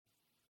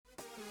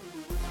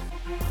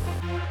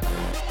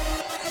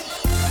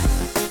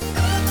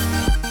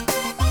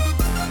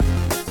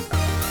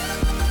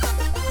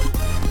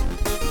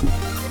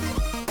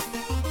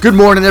Good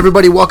morning,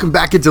 everybody. Welcome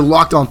back into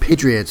Locked On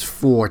Patriots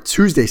for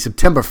Tuesday,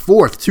 September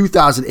 4th,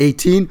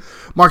 2018.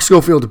 Mark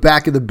Schofield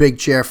back in the big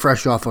chair,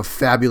 fresh off a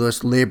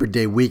fabulous Labor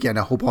Day weekend.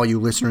 I hope all you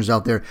listeners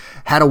out there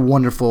had a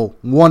wonderful,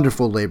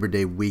 wonderful Labor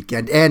Day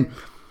weekend. And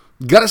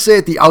gotta say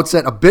at the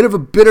outset, a bit of a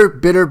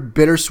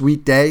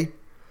bittersweet day.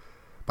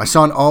 My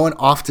son Owen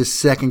off to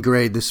second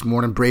grade this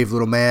morning. Brave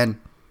little man.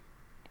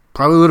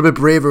 Probably a little bit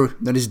braver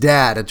than his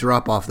dad at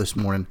drop-off this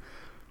morning.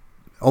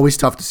 Always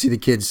tough to see the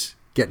kids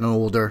getting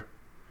older,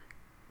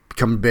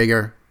 becoming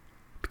bigger,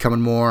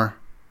 becoming more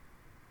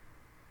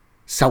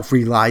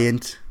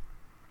self-reliant.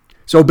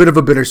 So a bit of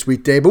a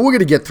bittersweet day, but we're going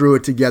to get through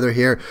it together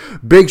here.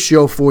 Big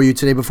show for you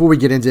today. Before we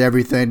get into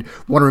everything,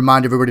 I want to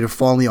remind everybody to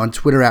follow me on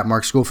Twitter at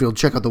Mark Schofield.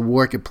 Check out the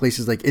work at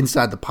places like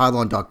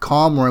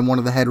InsideThePylon.com, where I'm one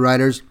of the head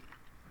writers.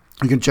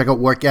 You can check out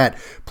work at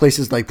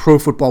places like Pro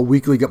Football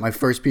Weekly. Got my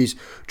first piece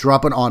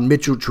dropping on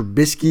Mitchell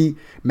Trubisky,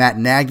 Matt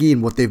Nagy,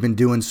 and what they've been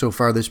doing so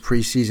far this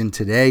preseason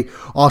today.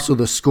 Also,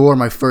 The Score,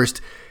 my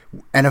first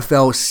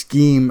NFL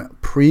scheme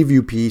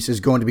preview piece, is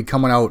going to be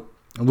coming out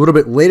a little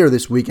bit later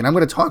this week, and I'm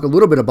going to talk a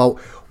little bit about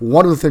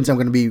one of the things I'm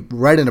going to be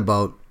writing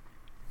about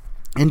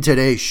in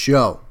today's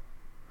show.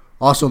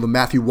 Also, the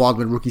Matthew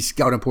Waldman Rookie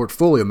Scouting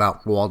Portfolio,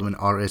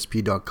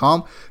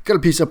 MattWaldmanRSP.com. Got a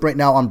piece up right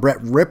now on Brett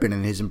Rypien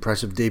and his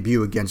impressive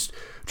debut against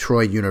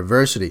Troy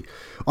University.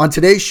 On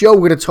today's show,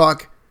 we're going to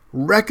talk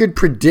record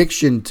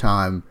prediction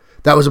time.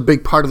 That was a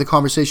big part of the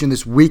conversation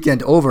this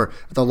weekend over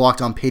at the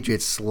Locked On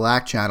Patriots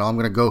Slack channel. I'm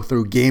going to go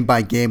through game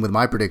by game with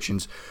my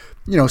predictions,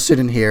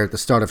 sitting here at the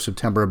start of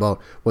September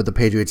about what the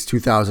Patriots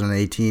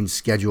 2018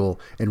 schedule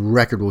and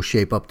record will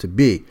shape up to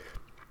be.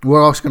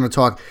 We're also going to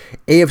talk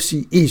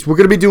AFC East. We're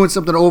going to be doing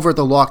something over at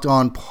the Locked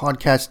On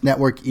Podcast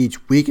Network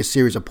each week, a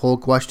series of poll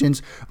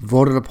questions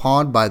voted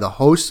upon by the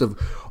hosts of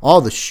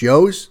all the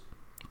shows.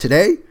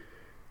 Today,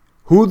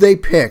 who they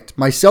picked,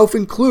 myself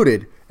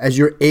included, as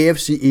your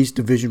AFC East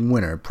division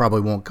winner.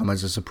 Probably won't come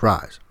as a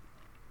surprise.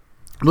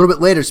 A little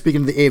bit later,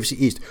 speaking of the AFC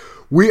East,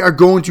 we are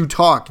going to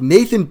talk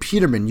Nathan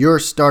Peterman, your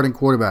starting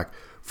quarterback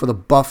for the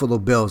Buffalo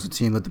Bills, a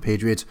team that the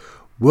Patriots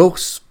will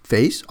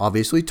face,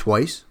 obviously,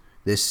 twice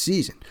this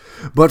season.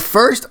 But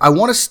first, I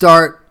want to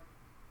start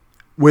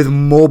with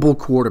mobile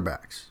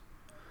quarterbacks.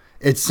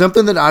 It's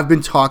something that I've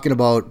been talking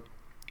about,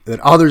 that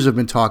others have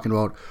been talking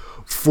about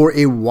for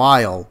a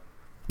while,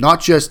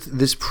 not just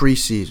this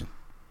preseason,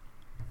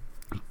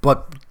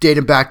 but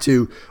dating back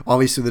to,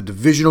 obviously, the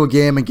divisional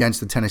game against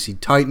the Tennessee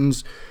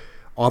Titans,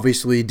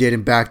 obviously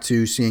dating back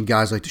to seeing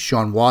guys like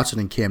Deshaun Watson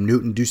and Cam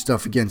Newton do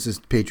stuff against this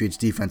Patriots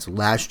defense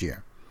last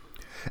year.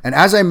 And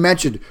as I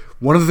mentioned,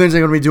 one of the things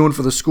I'm going to be doing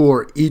for The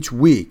Score each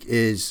week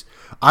is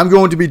I'm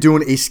going to be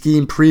doing a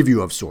scheme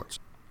preview of sorts.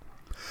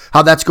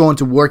 How that's going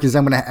to work is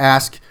I'm going to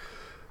ask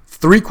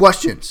 3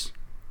 questions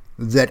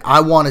that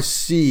I want to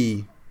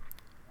see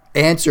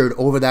answered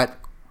over that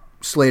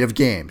slate of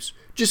games.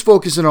 Just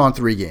focusing on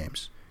 3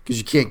 games, because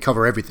you can't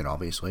cover everything,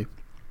 obviously.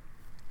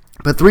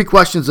 But 3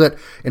 questions that,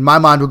 in my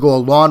mind, will go a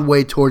long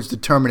way towards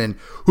determining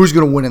who's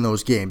going to win in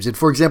those games. And,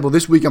 for example,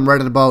 this week I'm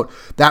writing about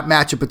that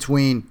matchup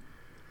between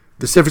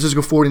the San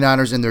Francisco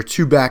 49ers and their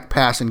 2-back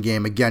passing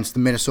game against the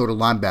Minnesota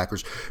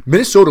linebackers.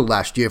 Minnesota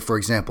last year, for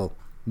example,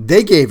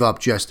 they gave up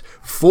just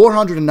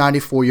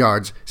 494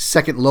 yards,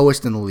 second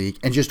lowest in the league,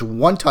 and just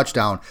 1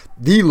 touchdown,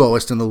 the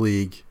lowest in the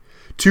league,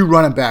 to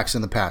running backs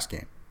in the pass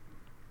game.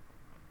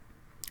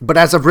 But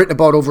as I've written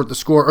about over at The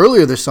Score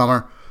earlier this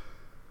summer,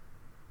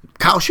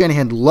 Kyle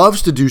Shanahan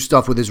loves to do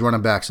stuff with his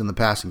running backs in the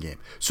passing game.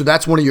 So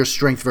that's one of your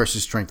strength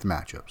versus strength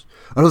matchups.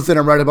 Another thing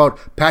I'm writing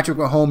about, Patrick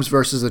Mahomes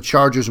versus the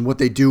Chargers and what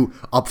they do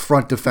up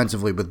front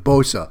defensively with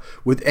Bosa,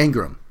 with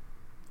Ingram,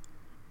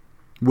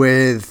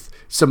 with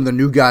some of the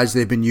new guys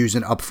they've been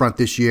using up front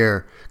this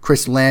year,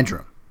 Chris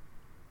Landrum,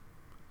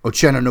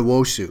 Uchenna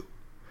Nwosu,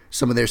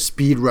 some of their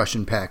speed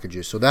rushing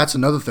packages. So that's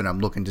another thing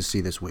I'm looking to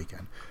see this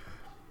weekend.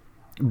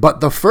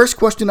 But the first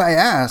question I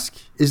ask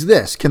is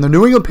this: can the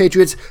New England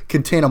Patriots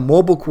contain a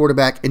mobile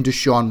quarterback in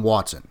Deshaun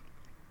Watson?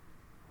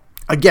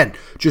 Again,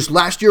 just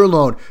last year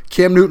alone,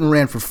 Cam Newton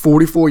ran for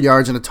 44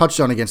 yards and a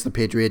touchdown against the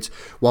Patriots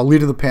while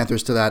leading the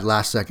Panthers to that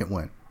last-second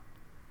win.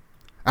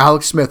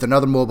 Alex Smith,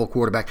 another mobile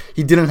quarterback,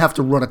 he didn't have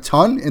to run a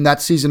ton in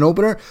that season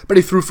opener, but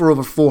he threw for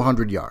over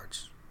 400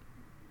 yards.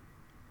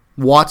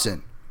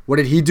 Watson, what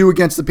did he do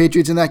against the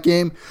Patriots in that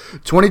game?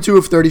 22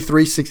 of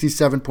 33,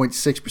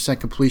 67.6%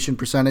 completion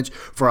percentage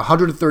for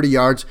 130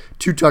 yards,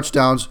 2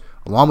 touchdowns,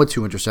 along with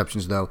 2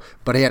 interceptions, though.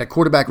 But he had a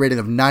quarterback rating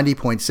of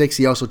 90.6.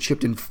 He also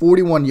chipped in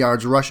 41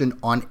 yards rushing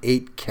on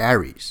 8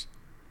 carries.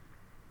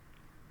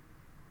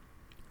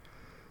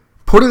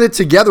 Putting it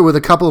together with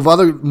a couple of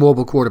other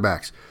mobile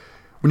quarterbacks.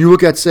 When you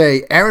look at,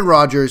 say, Aaron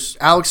Rodgers,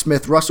 Alex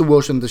Smith, Russell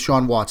Wilson,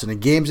 Deshaun Watson in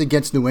games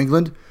against New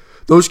England,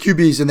 those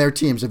QBs and their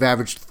teams have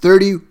averaged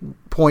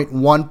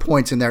 30.1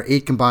 points in their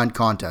 8 combined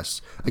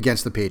contests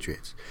against the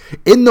Patriots.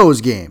 In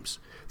those games,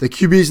 the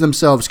QBs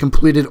themselves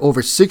completed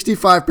over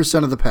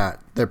 65%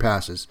 of their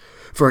passes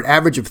for an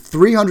average of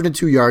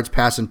 302 yards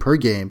passing per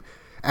game,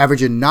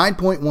 averaging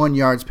 9.1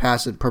 yards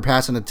per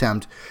passing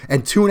attempt,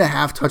 and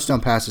 2.5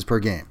 touchdown passes per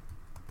game.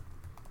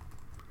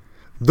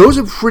 Those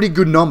are pretty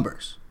good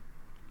numbers.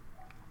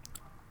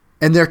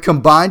 And their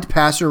combined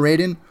passer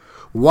rating,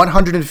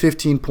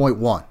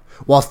 115.1,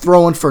 while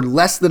throwing for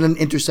less than an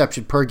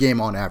interception per game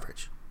on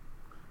average.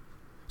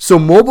 So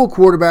mobile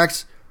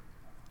quarterbacks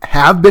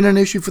have been an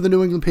issue for the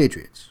New England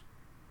Patriots.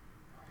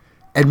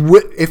 And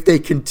if they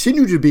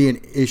continue to be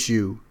an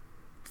issue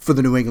for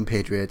the New England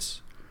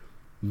Patriots,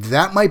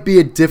 that might be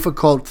a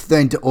difficult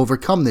thing to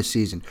overcome this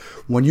season.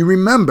 When you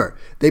remember,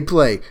 they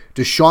play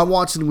Deshaun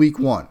Watson week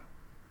 1,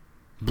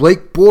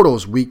 Blake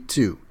Bortles week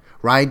 2,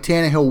 Ryan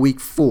Tannehill week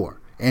 4,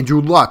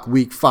 Andrew Luck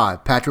week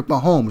 5, Patrick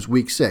Mahomes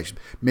week 6,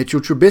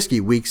 Mitchell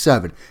Trubisky week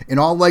 7. In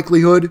all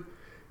likelihood,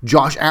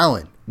 Josh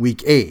Allen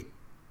week 8,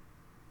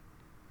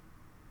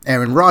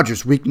 Aaron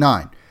Rodgers week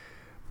 9,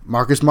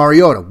 Marcus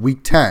Mariota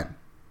week 10,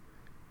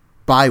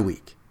 bye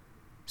week,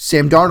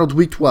 Sam Darnold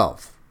week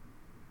 12,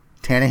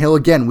 Tannehill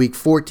again week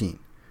 14,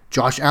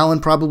 Josh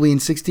Allen probably in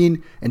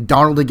 16, and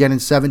Darnold again in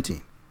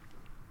 17.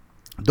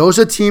 Those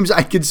are teams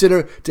I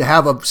consider to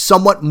have a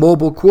somewhat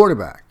mobile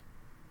quarterback,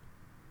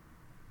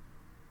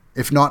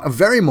 if not a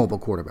very mobile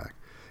quarterback.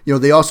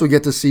 They also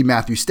get to see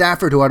Matthew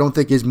Stafford, who I don't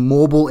think is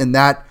mobile in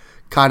that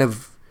kind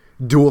of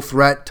dual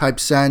threat type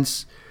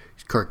sense.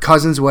 Kirk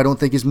Cousins, who I don't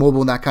think is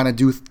mobile in that kind of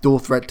dual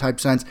threat type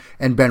sense,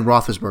 and Ben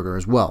Roethlisberger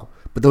as well.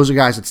 But those are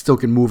guys that still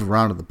can move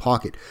around in the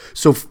pocket.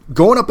 So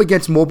going up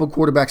against mobile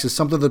quarterbacks is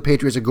something the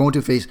Patriots are going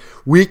to face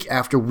week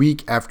after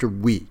week after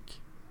week.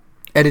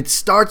 And it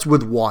starts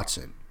with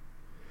Watson.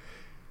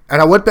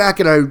 And I went back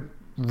and I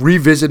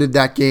revisited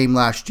that game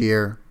last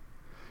year,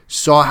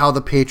 saw how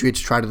the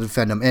Patriots try to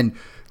defend them. And,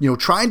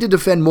 trying to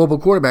defend mobile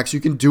quarterbacks, you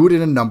can do it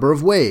in a number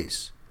of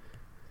ways.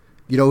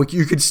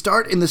 You could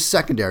start in the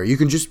secondary. You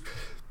can just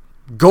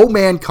go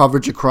man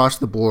coverage across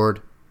the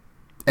board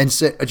and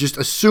just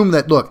assume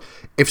that, look,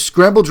 if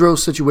scramble drill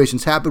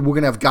situations happen, we're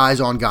going to have guys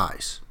on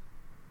guys.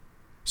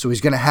 So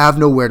he's going to have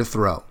nowhere to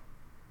throw.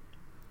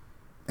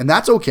 And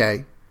that's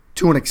okay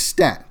to an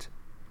extent.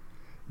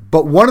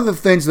 But one of the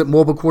things that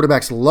mobile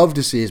quarterbacks love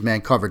to see is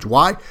man coverage.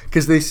 Why?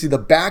 Because they see the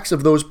backs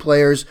of those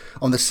players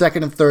on the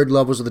second and third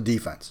levels of the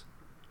defense.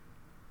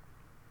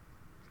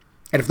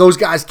 And if those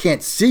guys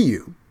can't see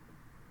you,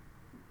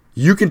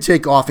 you can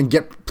take off and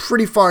get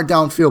pretty far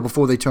downfield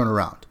before they turn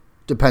around,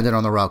 depending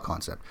on the route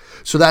concept.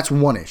 So that's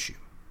one issue.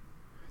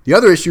 The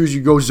other issue is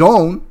you go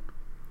zone,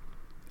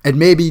 and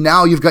maybe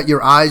now you've got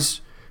your eyes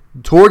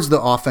towards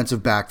the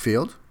offensive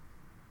backfield.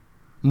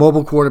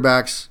 Mobile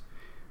quarterbacks,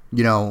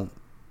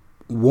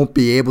 won't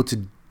be able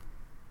to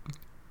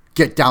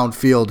get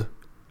downfield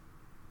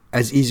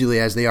as easily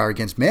as they are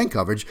against man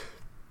coverage.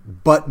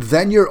 But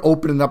then you're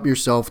opening up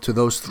yourself to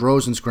those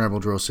throws and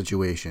scramble drill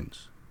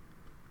situations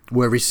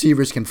where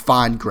receivers can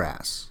find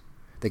grass.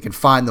 They can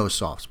find those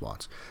soft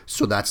spots.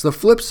 So that's the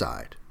flip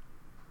side.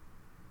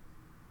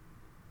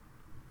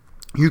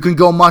 You can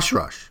go mush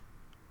rush.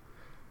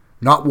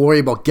 Not worry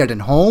about getting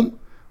home.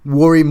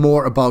 Worry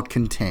more about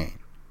contain.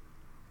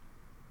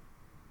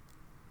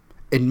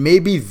 And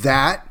maybe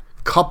that,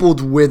 coupled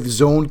with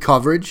zone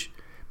coverage,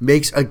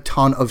 makes a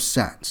ton of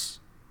sense.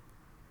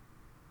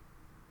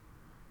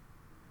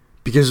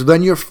 Because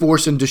then you're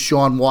forcing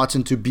Deshaun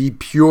Watson to be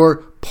pure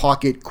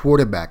pocket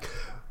quarterback.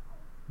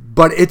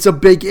 But it's a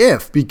big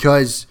if,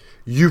 because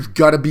you've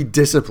got to be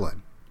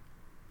disciplined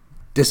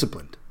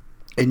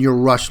in your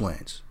rush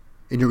lanes,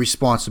 in your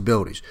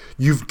responsibilities.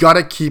 You've got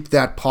to keep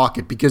that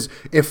pocket, because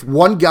if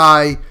one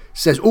guy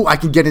says, oh, I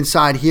can get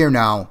inside here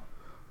now,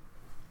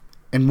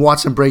 and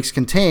Watson breaks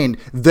contain,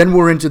 then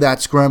we're into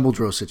that scramble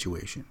drill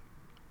situation.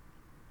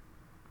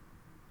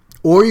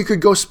 Or you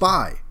could go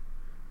spy.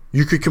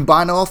 You could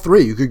combine all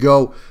three. You could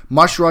go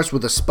mush rush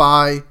with a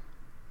spy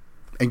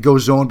and go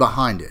zone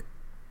behind it.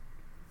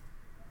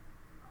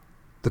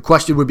 The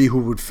question would be who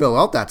would fill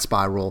out that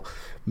spy role.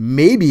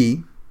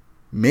 Maybe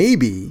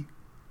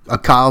a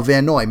Kyle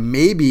Van Noy.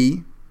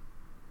 Maybe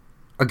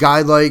a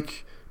guy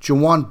like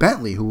Jawan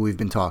Bentley, who we've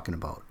been talking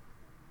about.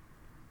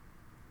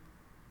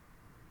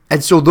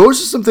 And so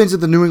those are some things that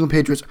the New England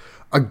Patriots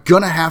are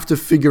going to have to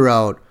figure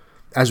out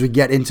as we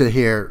get into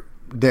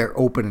their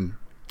opening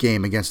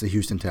game against the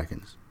Houston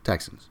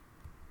Texans.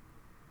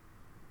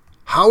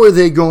 How are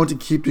they going to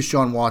keep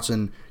Deshaun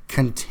Watson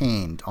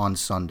contained on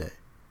Sunday?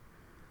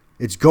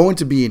 It's going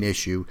to be an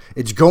issue.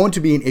 It's going to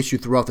be an issue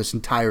throughout this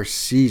entire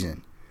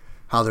season,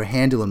 how they're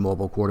handling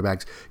mobile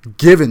quarterbacks,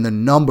 given the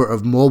number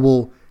of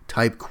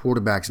mobile-type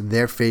quarterbacks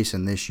they're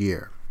facing this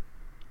year.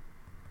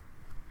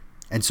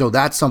 And so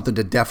that's something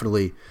to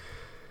definitely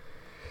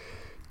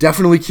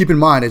keep in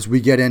mind as we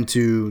get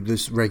into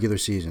this regular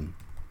season.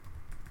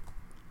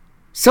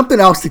 Something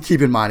else to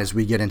keep in mind as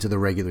we get into the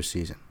regular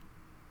season.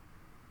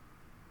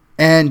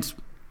 And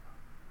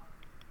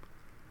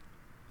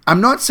I'm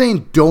not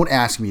saying don't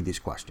ask me these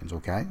questions,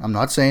 okay? I'm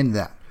not saying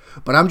that.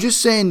 But I'm just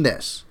saying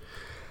this.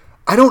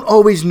 I don't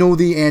always know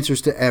the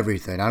answers to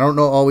everything. I don't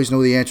always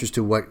know the answers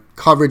to what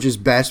coverage is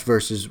best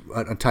versus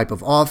a type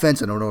of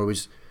offense. I don't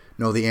always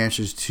know the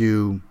answers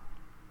to,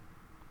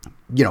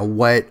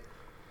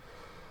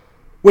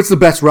 What's the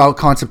best route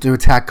concept to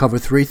attack cover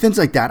 3? Things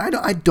like that.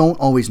 I don't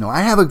always know.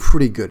 I have a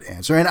pretty good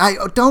answer, and I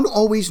don't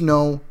always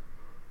know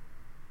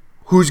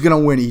who's going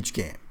to win each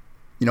game.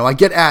 I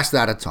get asked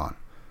that a ton.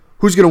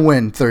 Who's going to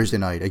win Thursday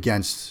night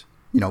against,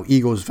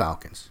 Eagles,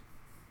 Falcons?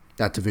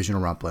 That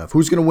divisional round playoff.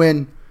 Who's going to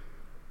win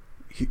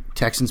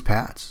Texans,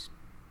 Pats?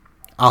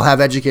 I'll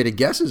have educated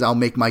guesses. I'll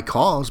make my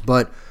calls,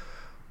 but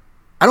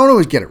I don't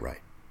always get it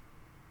right.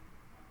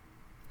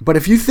 But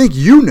if you think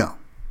you know,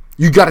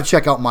 you got to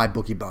check out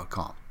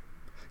mybookie.com.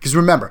 Because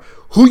remember,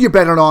 who you're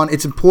betting on,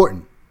 it's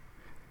important.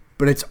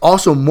 But it's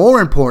also more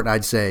important,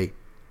 I'd say,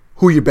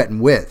 who you're betting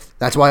with.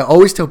 That's why I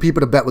always tell people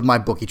to bet with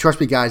MyBookie.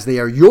 Trust me, guys, they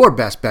are your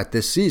best bet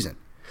this season.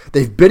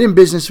 They've been in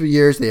business for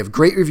years. They have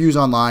great reviews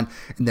online,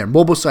 and their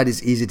mobile site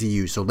is easy to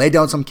use. So lay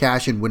down some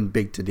cash and win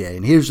big today.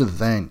 And here's the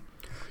thing.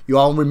 You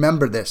all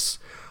remember this.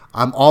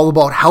 I'm all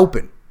about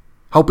helping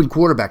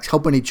quarterbacks,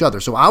 helping each other.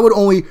 So I would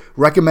only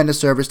recommend a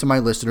service to my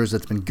listeners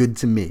that's been good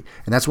to me.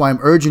 And that's why I'm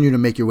urging you to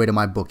make your way to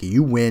MyBookie.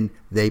 You win,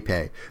 they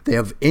pay. They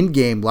have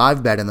in-game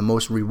live bet and the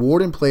most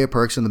rewarding player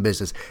perks in the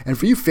business. And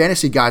for you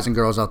fantasy guys and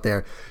girls out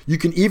there, you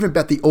can even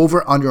bet the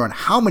over-under on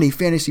how many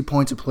fantasy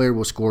points a player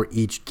will score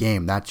each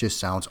game. That just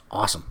sounds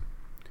awesome.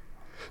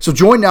 So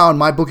join now and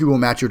MyBookie will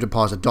match your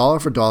deposit dollar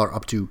for dollar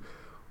up to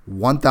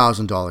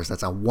 $1,000.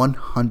 That's a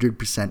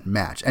 100%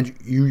 match. And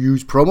you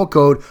use promo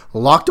code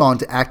LOCKEDON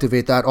to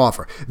activate that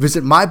offer.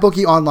 Visit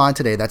MyBookie online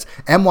today. That's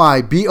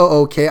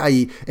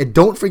MyBookie. And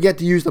don't forget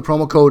to use the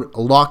promo code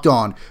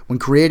LOCKEDON when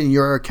creating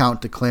your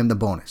account to claim the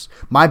bonus.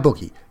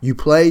 MyBookie. You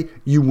play,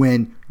 you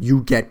win,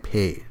 you get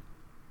paid.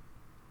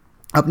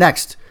 Up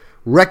next,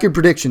 record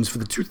predictions for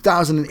the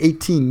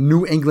 2018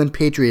 New England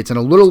Patriots. And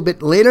a little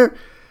bit later,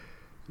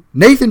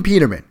 Nathan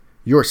Peterman,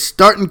 your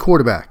starting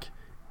quarterback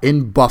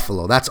in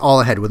Buffalo. That's all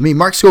ahead with me,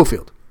 Mark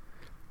Schofield,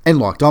 and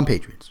Locked On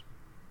Patriots.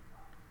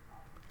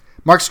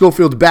 Mark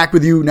Schofield back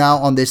with you now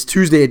on this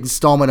Tuesday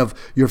installment of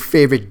your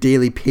favorite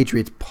daily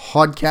Patriots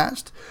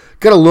podcast.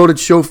 Got a loaded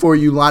show for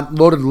you,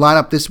 loaded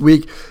lineup this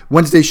week.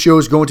 Wednesday's show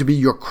is going to be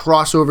your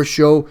crossover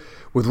show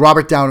with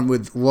Robert Down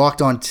with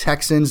Locked On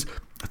Texans.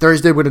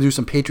 Thursday, we're going to do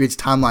some Patriots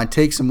timeline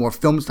takes, some more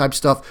films type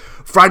stuff.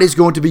 Friday's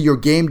going to be your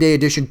game day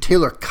edition.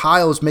 Taylor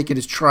Kyle is making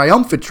his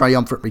triumphant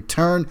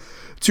return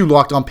to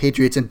Locked On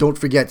Patriots. And don't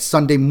forget,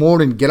 Sunday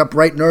morning, get up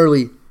bright and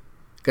early.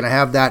 Going to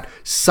have that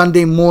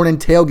Sunday morning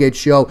tailgate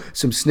show.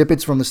 Some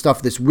snippets from the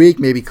stuff this week,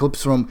 maybe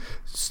clips from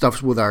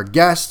stuff with our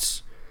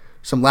guests,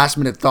 some last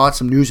minute thoughts,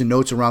 some news and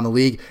notes around the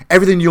league.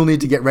 Everything you'll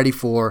need to get ready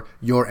for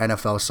your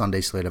NFL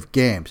Sunday slate of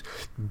games.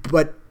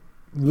 But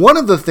one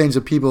of the things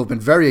that people have been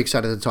very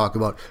excited to talk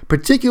about,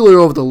 particularly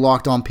over the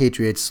Locked On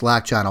Patriots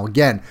Slack channel.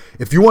 Again,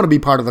 if you want to be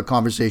part of the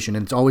conversation,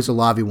 and it's always a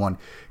lively one,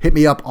 hit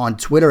me up on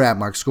Twitter at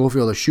Mark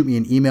Schofield or shoot me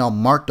an email,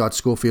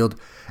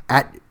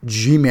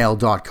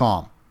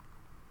 mark.schofield@gmail.com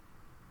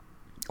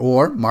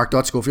or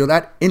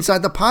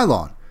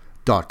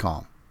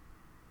mark.schofield@insidethepylon.com.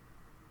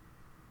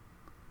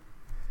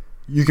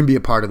 You can be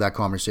a part of that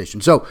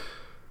conversation. So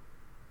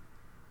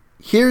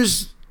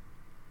here's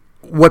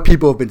what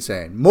people have been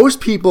saying. Most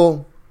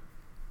people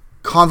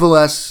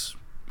convalesce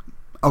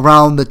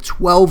around the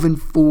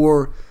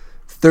 12-4,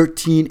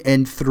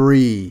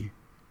 13-3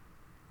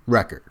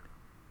 record.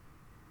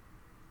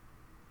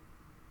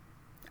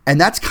 And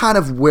that's kind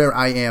of where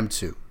I am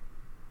too.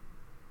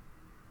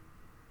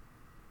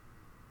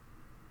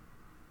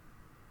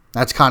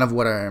 That's kind of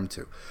what I am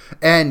too.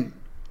 And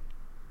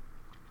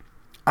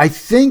I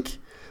think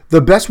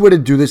the best way to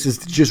do this is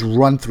to just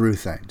run through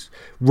things.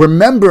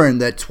 Remembering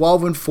that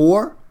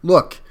 12-4,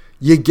 look,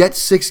 you get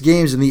 6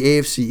 games in the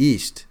AFC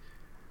East.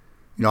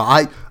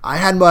 I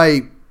had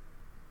my,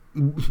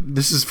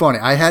 this is funny,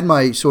 I had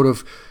my sort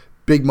of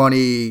big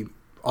money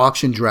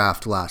auction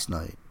draft last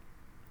night.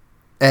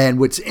 And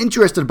what's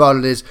interesting about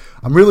it is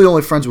I'm really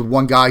only friends with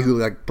one guy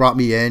who brought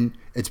me in.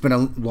 It's been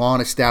a long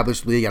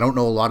established league. I don't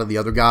know a lot of the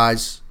other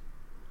guys.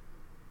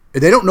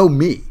 They don't know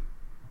me.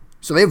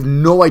 So they have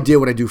no idea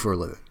what I do for a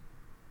living.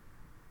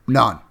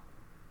 None.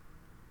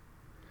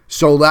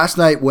 So last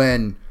night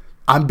when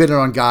I'm bidding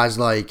on guys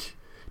like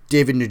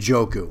David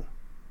Njoku,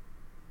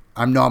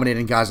 I'm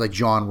nominating guys like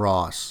John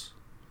Ross.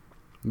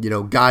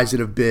 Guys that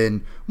have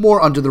been more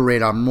under the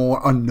radar,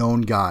 more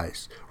unknown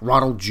guys.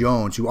 Ronald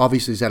Jones, who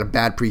obviously has had a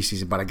bad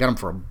preseason, but I got him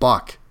for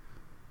 $1.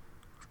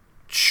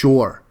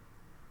 Sure.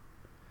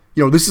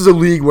 This is a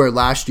league where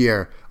last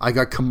year I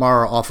got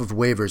Kamara off of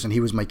waivers and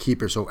he was my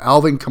keeper. So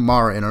Alvin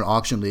Kamara in an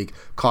auction league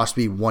cost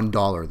me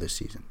 $1 this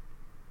season.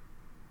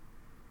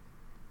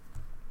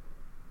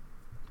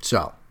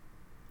 So,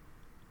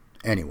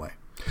 anyway.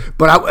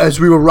 But as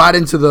we were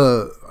riding to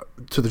the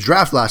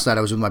draft last night,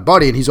 I was with my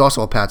buddy, and he's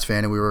also a Pats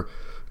fan, and we were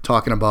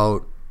talking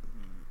about,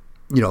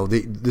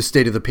 the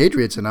state of the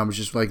Patriots, and I was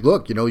just like,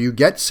 look, you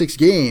get 6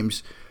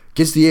 games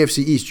against the AFC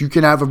East, you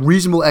can have a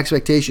reasonable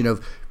expectation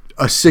of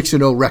a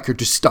 6-0 record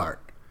to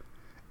start.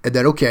 And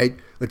then, okay,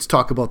 let's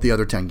talk about the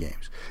other 10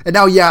 games. And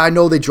now, yeah, I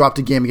know they dropped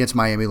a game against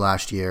Miami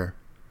last year,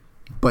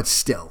 but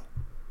still.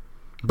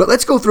 But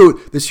let's go through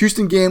this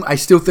Houston game. I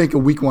still think a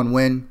week 1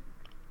 win.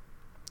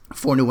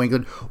 for New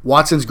England.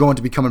 Watson's going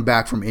to be coming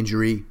back from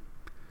injury.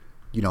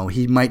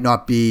 He might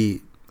not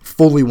be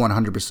fully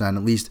 100%,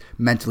 at least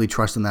mentally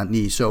trusting that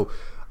knee. So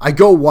I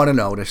go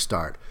 1-0 to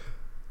start.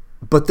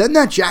 But then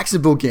that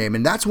Jacksonville game,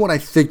 and that's one I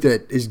think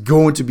that is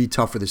going to be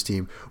tough for this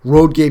team.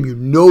 Road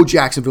game,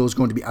 Jacksonville is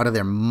going to be out of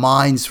their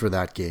minds for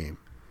that game.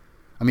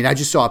 I mean, I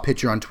just saw a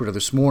picture on Twitter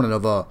this morning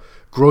of a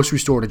grocery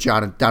store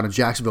down in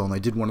Jacksonville, and they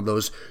did one of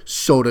those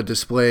soda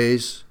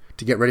displays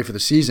to get ready for the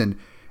season,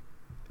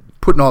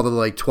 putting all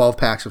the 12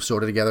 packs of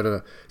soda together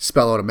to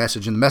spell out a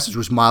message. And the message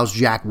was Myles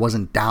Jack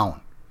wasn't down.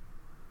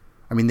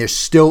 I mean, they're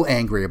still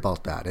angry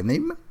about that.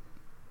 And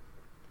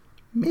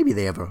maybe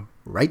they have a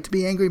right to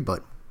be angry,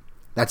 but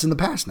that's in the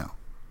past now.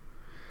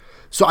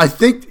 So I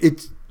think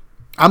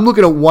I'm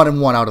looking at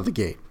 1-1 out of the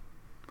gate.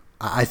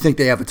 I think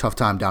they have a tough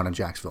time down in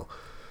Jacksonville.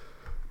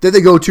 Then they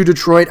go to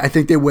Detroit. I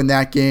think they win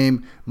that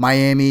game.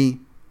 Miami,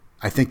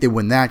 I think they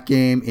win that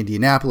game.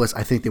 Indianapolis,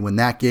 I think they win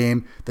that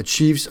game. The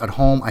Chiefs at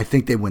home, I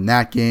think they win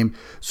that game.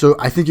 So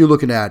I think you're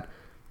looking at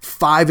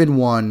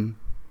 5-1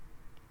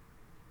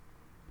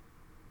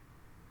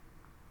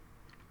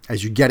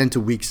 as you get into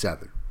week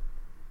 7.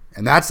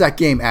 And that's that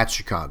game at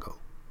Chicago.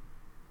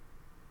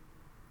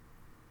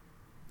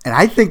 And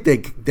I think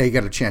they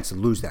got a chance to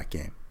lose that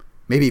game.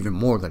 Maybe even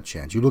more than a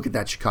chance. You look at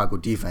that Chicago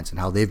defense and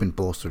how they've been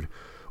bolstered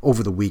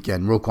over the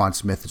weekend. Roquan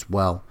Smith as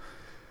well.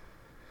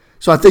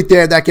 So I think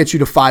that gets you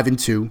to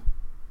 5-2.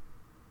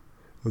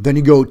 Then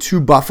you go to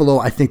Buffalo.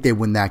 I think they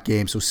win that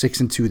game. So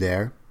 6-2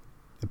 there.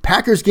 The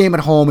Packers game at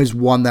home is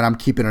one that I'm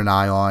keeping an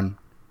eye on.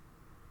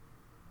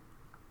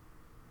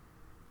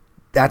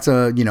 That's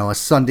a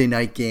Sunday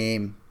night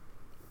game.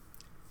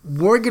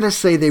 We're going to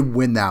say they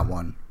win that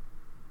one.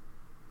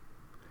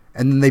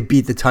 And then they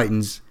beat the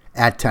Titans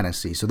at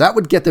Tennessee. So that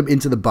would get them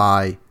into the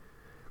bye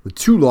with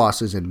 2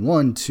 losses in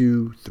 1,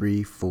 2,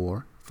 3,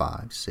 4,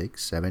 5,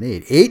 6, 7,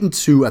 8.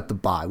 8-2 at the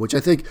bye, which I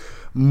think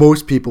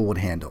most people would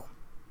handle.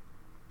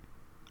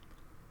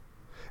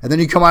 And then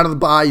you come out of the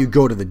bye, you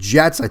go to the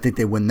Jets. I think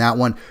they win that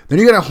one. Then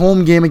you got a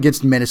home game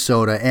against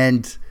Minnesota.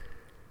 And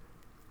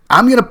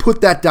I'm going to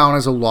put that down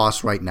as a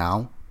loss right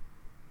now.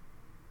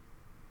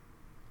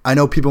 I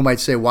know people might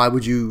say, why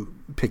would you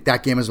pick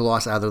that game as a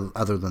loss other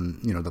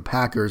than the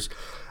Packers?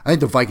 I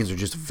think the Vikings are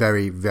just a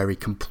very, very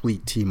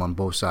complete team on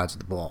both sides of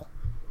the ball.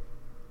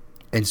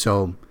 And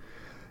so,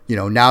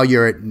 now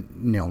you're at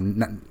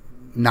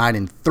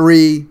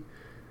 9-3.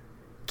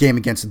 Game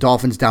against the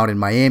Dolphins down in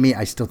Miami.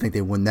 I still think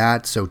they win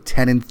that. So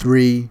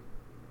 10-3.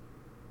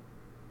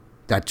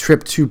 That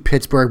trip to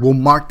Pittsburgh, we'll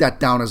mark that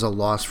down as a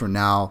loss for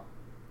now.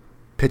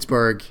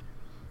 Pittsburgh,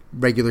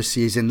 regular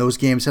season, those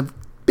games have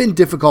been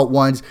difficult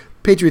ones.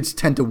 Patriots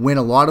tend to win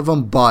a lot of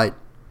them, but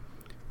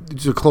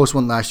it's a close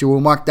one last year.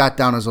 We'll mark that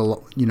down as a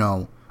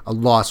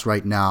loss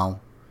right now.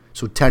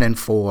 So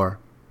 10-4.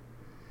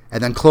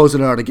 And then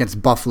closing it out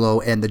against Buffalo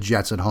and the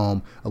Jets at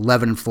home,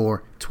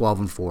 11-4,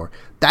 12-4.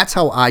 That's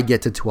how I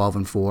get to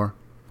 12-4.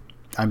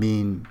 I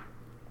mean,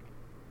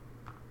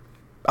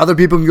 other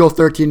people can go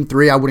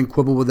 13-3. I wouldn't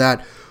quibble with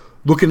that.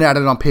 Looking at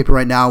it on paper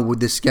right now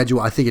with this schedule,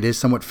 I think it is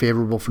somewhat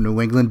favorable for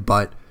New England,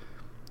 but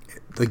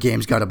the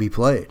game's got to be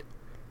played.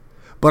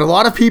 But a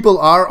lot of people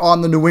are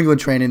on the New England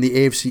train in the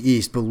AFC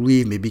East,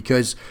 believe me,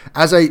 because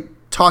as I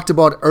talked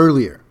about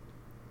earlier,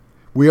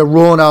 we are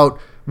rolling out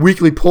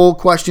weekly poll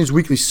questions,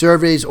 weekly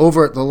surveys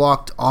over at the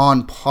Locked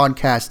On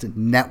Podcast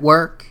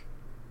Network.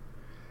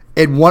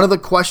 And one of the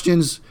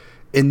questions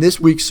in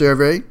this week's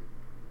survey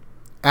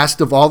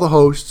asked of all the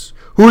hosts,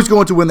 who's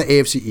going to win the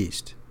AFC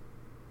East?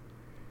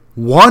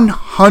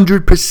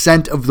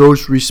 100% of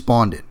those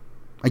responded.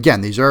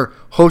 Again, these are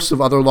hosts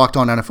of other Locked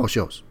On NFL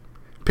shows.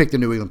 Pick the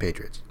New England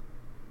Patriots.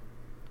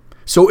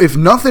 So if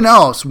nothing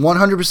else,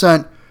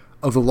 100%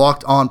 of the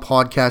Locked On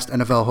Podcast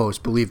NFL hosts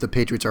believe the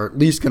Patriots are at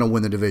least going to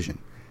win the division.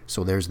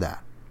 So there's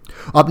that.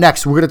 Up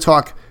next, we're going to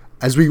talk,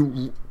 as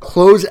we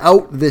close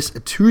out this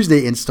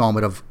Tuesday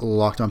installment of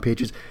Locked On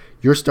Patriots,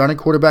 your starting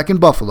quarterback in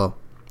Buffalo,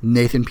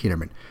 Nathan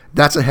Peterman.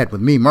 That's ahead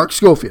with me, Mark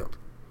Schofield,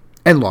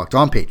 and Locked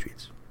On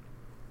Patriots.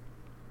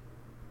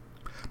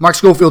 Mark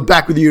Schofield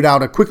back with you now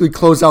to quickly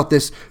close out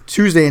this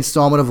Tuesday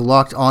installment of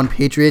Locked On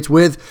Patriots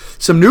with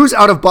some news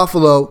out of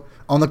Buffalo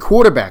on the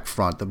quarterback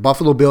front. The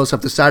Buffalo Bills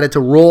have decided to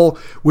roll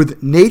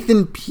with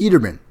Nathan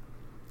Peterman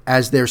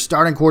as their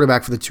starting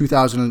quarterback for the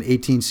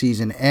 2018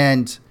 season.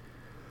 And,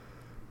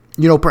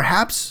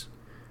 perhaps,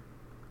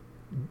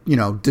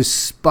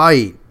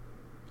 despite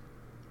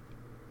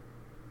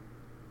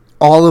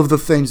all of the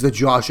things that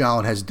Josh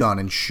Allen has done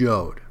and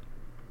showed,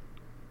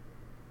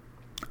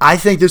 I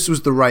think this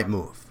was the right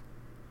move.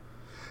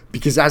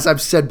 Because as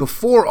I've said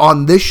before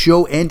on this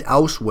show and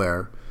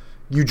elsewhere,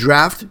 you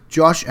draft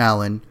Josh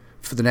Allen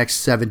for the next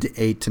 7 to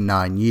 8 to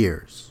 9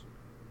 years.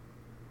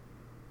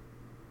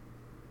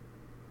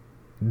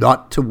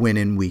 Not to win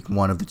in week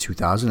 1 of the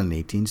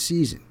 2018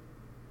 season.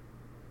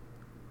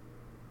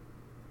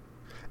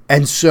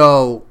 And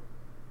so,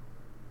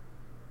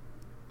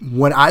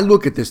 when I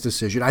look at this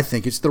decision, I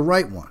think it's the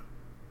right one.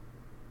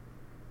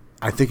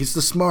 I think it's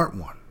the smart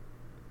one.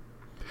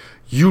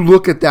 You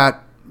look at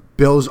that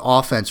Bills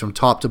offense from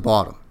top to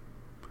bottom.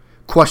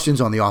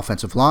 questions on the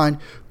offensive line,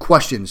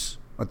 questions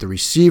at the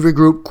receiver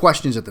group,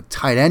 questions at the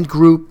tight end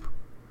group.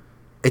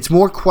 It's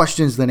more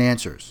questions than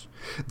answers.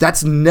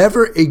 That's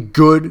never a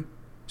good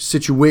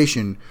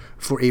situation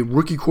for a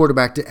rookie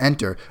quarterback to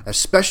enter,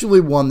 especially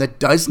one that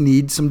does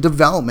need some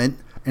development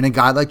in a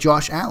guy like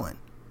Josh Allen.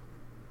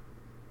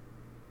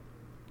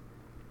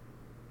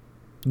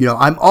 You know,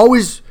 I'm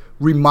always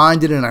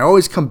reminded, and I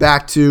always come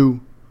back to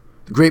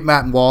the great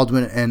Matt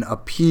Waldman and a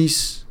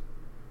piece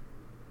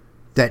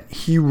that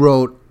he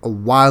wrote a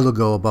while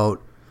ago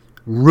about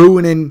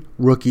ruining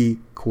rookie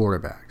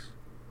quarterbacks.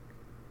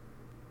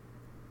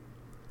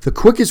 The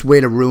quickest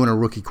way to ruin a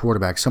rookie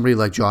quarterback, somebody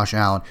like Josh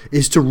Allen,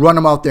 is to run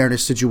him out there in a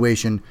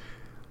situation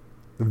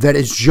that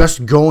is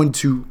just going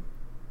to,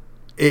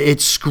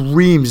 it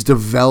screams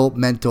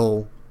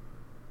developmental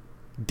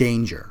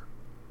danger.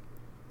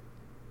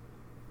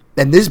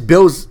 And this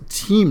Bills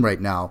team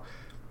right now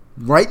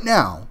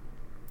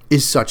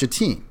is such a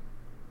team.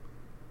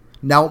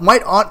 Now, it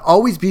might not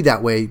always be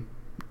that way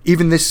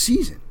even this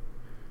season.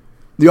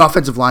 The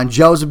offensive line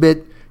gels a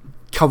bit.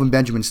 Kelvin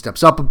Benjamin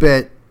steps up a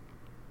bit.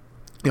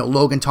 You know,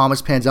 Logan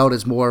Thomas pans out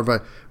as more of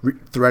a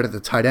threat at the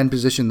tight end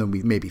position than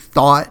we maybe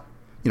thought.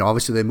 You know,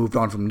 obviously they moved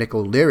on from Nick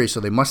O'Leary, so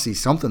they must see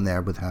something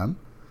there with him.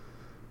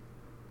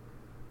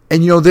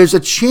 And, you know, there's a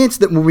chance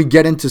that when we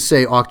get into,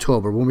 say,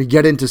 October, when we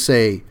get into,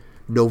 say,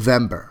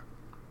 November,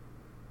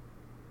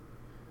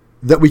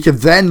 that we can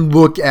then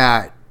look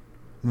at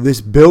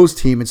this Bills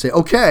team and say,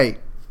 okay,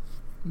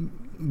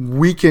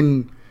 we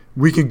can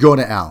go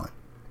to Allen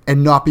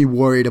and not be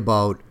worried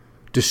about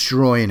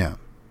destroying him.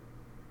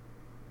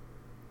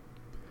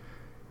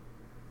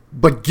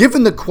 But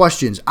given the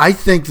questions, I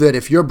think that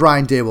if you're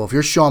Brian Daboll, if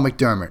you're Sean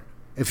McDermott,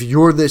 if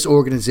you're this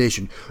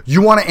organization,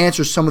 you want to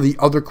answer some of the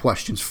other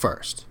questions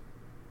first.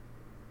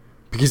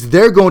 Because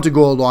they're going to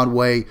go a long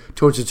way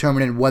towards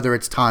determining whether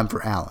it's time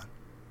for Allen.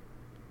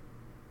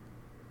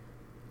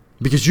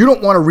 Because you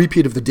don't want a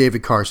repeat of the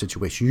David Carr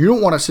situation. You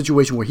don't want a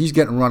situation where he's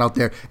getting run out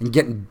there and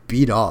getting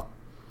beat up.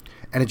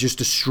 And it just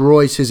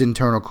destroys his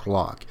internal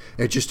clock.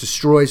 It just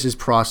destroys his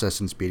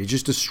processing speed. It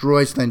just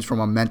destroys things from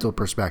a mental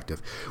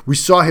perspective. We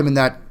saw him in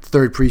that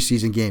third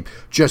preseason game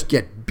just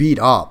get beat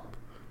up.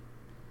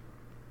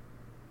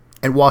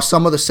 And while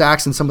some of the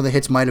sacks and some of the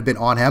hits might have been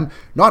on him,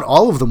 not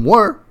all of them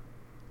were.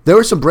 There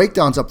were some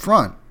breakdowns up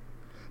front.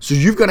 So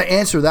you've got to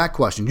answer that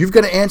question. You've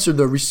got to answer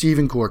the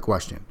receiving core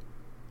question.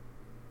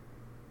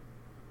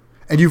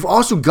 And you've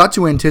also got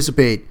to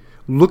anticipate,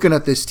 looking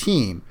at this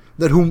team,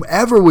 that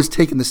whomever was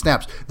taking the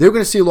snaps, they're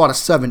going to see a lot of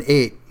 7,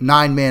 8,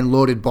 9-man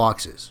loaded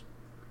boxes,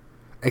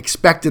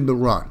 expecting the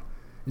run,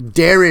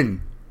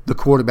 daring the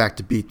quarterback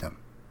to beat them.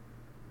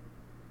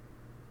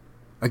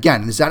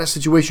 Again, is that a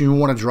situation you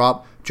want to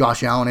drop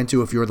Josh Allen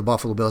into if you're the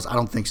Buffalo Bills? I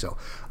don't think so.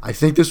 I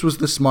think this was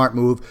the smart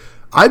move.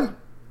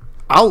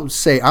 I'll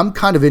say I'm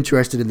kind of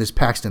interested in this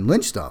Paxton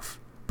Lynch stuff,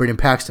 bringing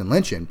Paxton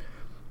Lynch in.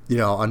 You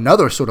know,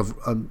 another sort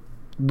of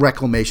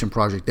reclamation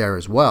project there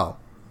as well.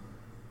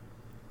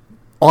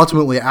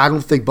 Ultimately, I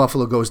don't think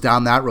Buffalo goes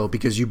down that road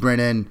because you bring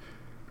in,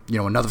 you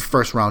know, another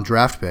first-round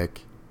draft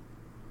pick.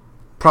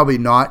 Probably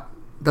not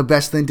the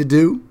best thing to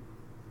do.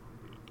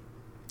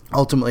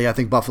 Ultimately, I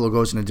think Buffalo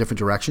goes in a different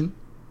direction.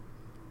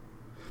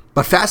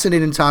 But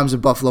fascinating times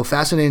in Buffalo,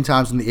 fascinating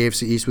times in the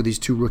AFC East with these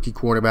two rookie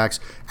quarterbacks,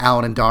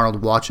 Allen and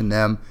Darnold, watching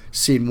them,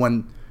 seeing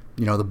when,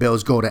 you know, the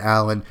Bills go to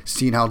Allen,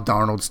 seeing how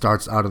Darnold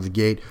starts out of the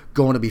gate.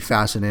 Going to be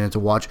fascinating to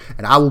watch.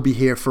 And I will be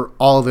here for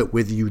all of it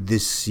with you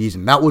this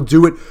season. That will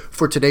do it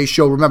for today's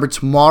show. Remember,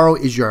 tomorrow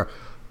is your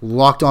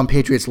Locked On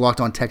Patriots,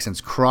 Locked On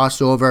Texans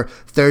crossover.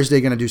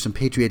 Thursday, going to do some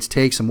Patriots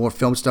takes, some more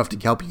film stuff to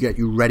help you get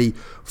you ready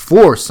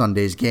for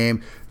Sunday's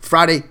game.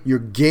 Friday, your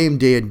game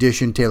day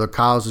edition. Taylor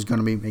Kyles is going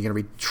to be making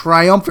a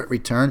triumphant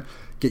return.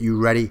 Get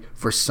you ready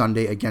for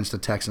Sunday against the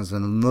Texans.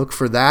 And look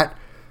for that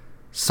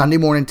Sunday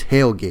morning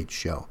tailgate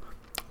show.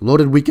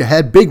 Loaded week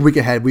ahead, big week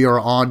ahead. We are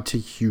on to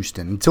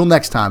Houston. Until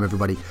next time,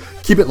 everybody,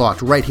 keep it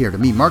locked right here to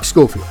me, Mark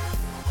Schofield,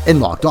 and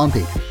Locked On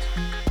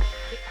Patriots.